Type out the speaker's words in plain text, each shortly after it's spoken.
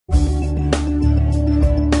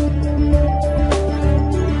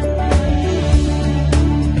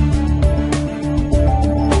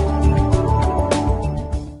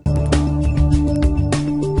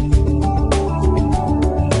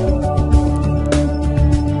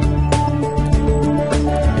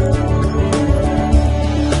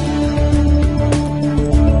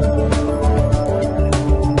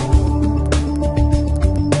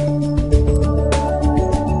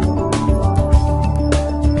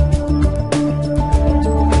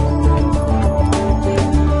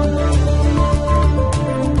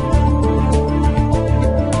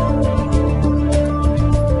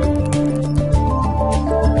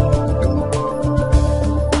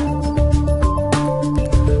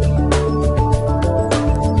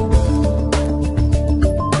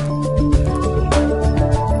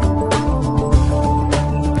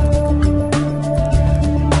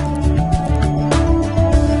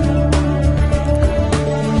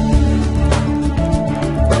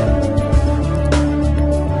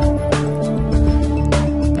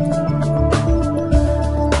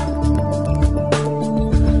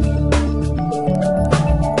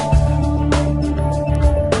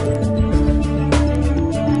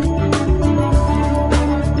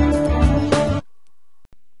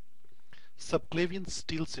subclavian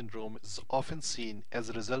steal syndrome is often seen as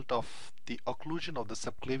a result of the occlusion of the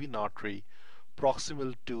subclavian artery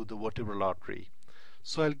proximal to the vertebral artery.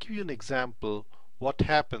 So I'll give you an example what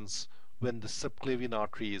happens when the subclavian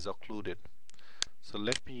artery is occluded. So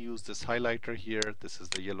let me use this highlighter here. This is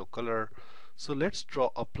the yellow color. So let's draw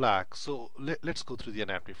a plaque. So let's go through the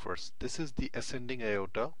anatomy first. This is the ascending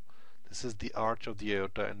aorta. This is the arch of the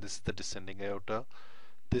aorta, and this is the descending aorta.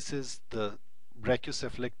 This is the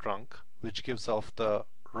brachiocephalic trunk, which gives off the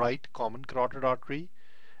right common carotid artery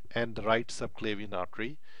and the right subclavian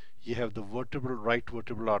artery. You have the right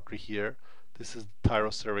vertebral artery here. This is the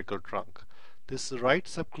thyrocervical trunk. This right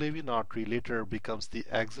subclavian artery later becomes the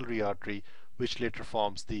axillary artery, which later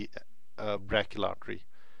forms the brachial artery.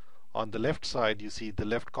 On the left side, you see the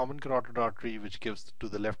left common carotid artery, which gives to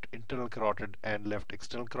the left internal carotid and left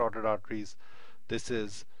external carotid arteries. This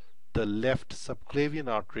is the left subclavian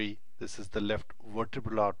artery. This is the left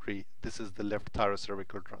vertebral artery. This is the left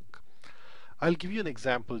thyrocervical trunk. I'll give you an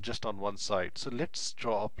example just on one side. So let's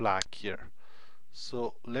draw a plaque here.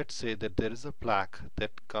 So let's say that there is a plaque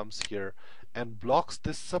that comes here and blocks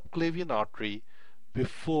this subclavian artery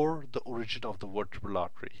before the origin of the vertebral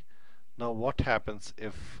artery. Now what happens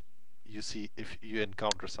if you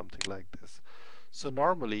encounter something like this? So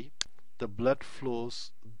normally the blood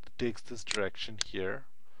flows, takes this direction here.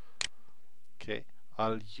 Okay,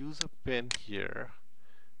 I'll use a pen here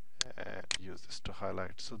and use this to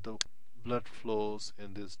highlight. So the blood flows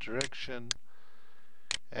in this direction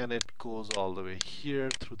and it goes all the way here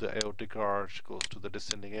through the aortic arch, goes to the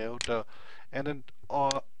descending aorta, and then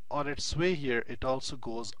on its way here it also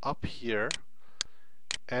goes up here,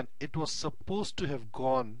 and it was supposed to have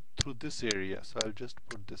gone through this area. So I'll just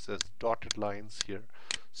put this as dotted lines here.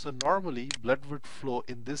 So normally blood would flow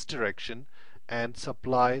in this direction and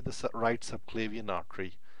supply the right subclavian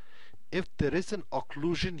artery. If there is an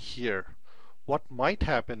occlusion here, what might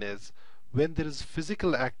happen is when there is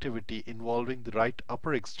physical activity involving the right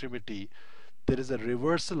upper extremity, there is a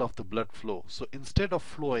reversal of the blood flow. So instead of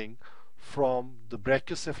flowing from the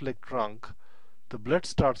brachiocephalic trunk, the blood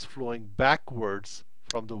starts flowing backwards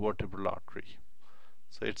from the vertebral artery.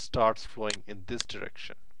 So it starts flowing in this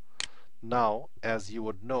direction. Now, as you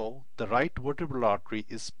would know, the right vertebral artery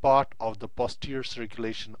is part of the posterior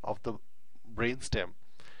circulation of the brainstem,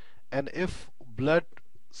 and if blood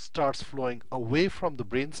starts flowing away from the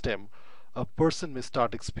brainstem, a person may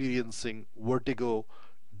start experiencing vertigo,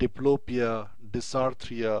 diplopia,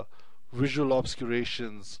 dysarthria, visual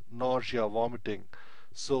obscurations, nausea, vomiting.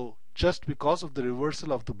 So just because of the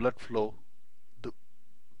reversal of the blood flow,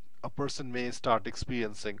 a person may start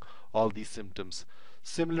experiencing all these symptoms.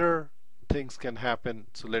 Similar things can happen.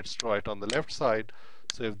 So let's draw it on the left side.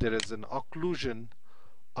 So if there is an occlusion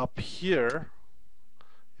up here,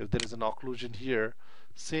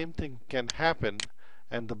 same thing can happen,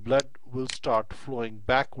 and the blood will start flowing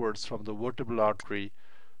backwards from the vertebral artery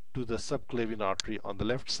to the subclavian artery on the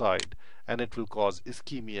left side, and it will cause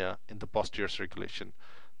ischemia in the posterior circulation.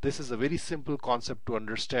 This is a very simple concept to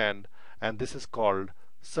understand, and this is called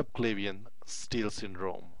subclavian steal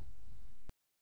syndrome.